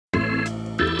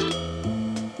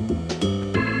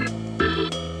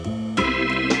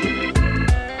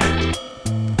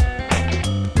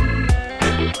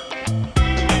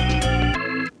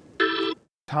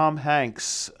Tom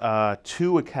Hanks,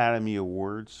 2 Academy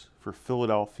Awards for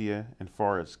Philadelphia and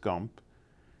Forrest Gump,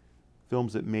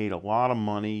 films that made a lot of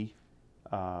money.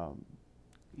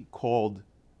 He called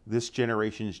this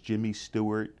generation's Jimmy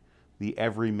Stewart the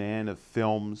everyman of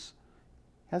films.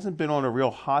 Hasn't been on a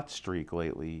real hot streak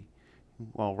lately.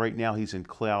 Well, right now he's in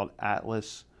Cloud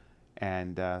Atlas,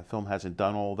 and film hasn't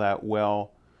done all that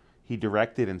well. He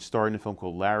directed and starred in a film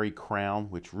called Larry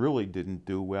Crown, which really didn't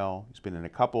do well. He's been in a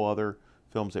couple other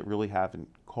films that really haven't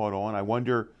caught on. I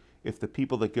wonder if the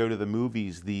people that go to the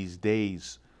movies these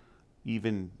days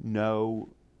even know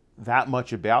that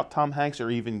much about Tom Hanks or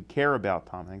even care about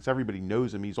Tom Hanks. Everybody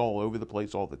knows him. He's all over the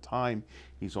place all the time.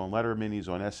 He's on Letterman, he's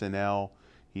on SNL,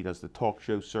 he does the talk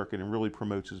show circuit and really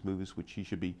promotes his movies, which he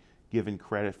should be given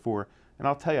credit for. And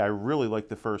I'll tell you, I really like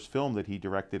the first film that he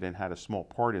directed and had a small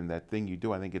part in, That Thing You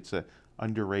Do. I think it's an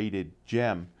underrated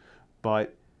gem.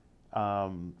 But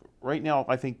right now,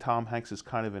 I think Tom Hanks is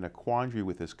kind of in a quandary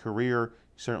with his career.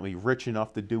 He's certainly rich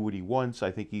enough to do what he wants.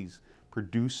 I think he's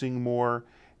producing more.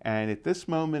 And at this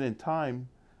moment in time,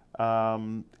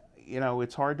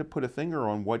 it's hard to put a finger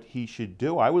on what he should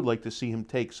do. I would like to see him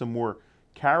take some more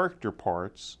character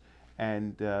parts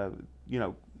and,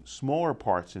 smaller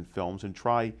parts in films and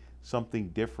try something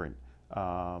different.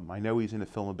 I know he's in a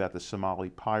film about the Somali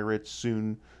pirates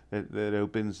soon that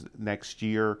opens next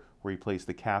year, where he plays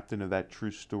the captain of that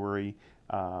true story.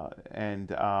 So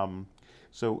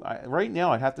right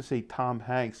now I'd have to say Tom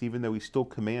Hanks, even though he still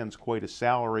commands quite a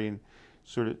salary and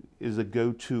sort of is a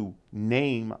go-to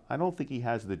name, I don't think he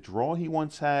has the draw he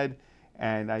once had,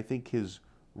 and I think his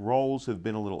roles have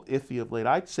been a little iffy of late.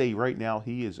 I'd say right now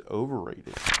he is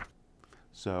overrated.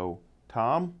 So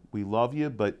Tom, we love you,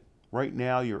 but right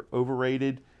now you're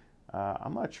overrated.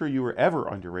 I'm not sure you were ever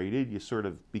underrated. You sort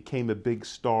of became a big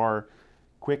star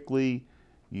quickly.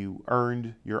 You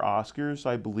earned your Oscars,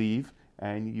 I believe,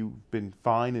 and you've been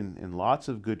fine in lots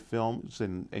of good films,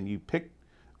 and you picked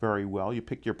very well. You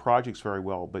picked your projects very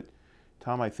well. But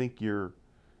Tom, I think you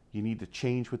need to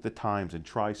change with the times and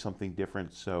try something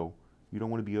different. So you don't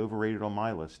want to be overrated on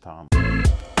my list, Tom.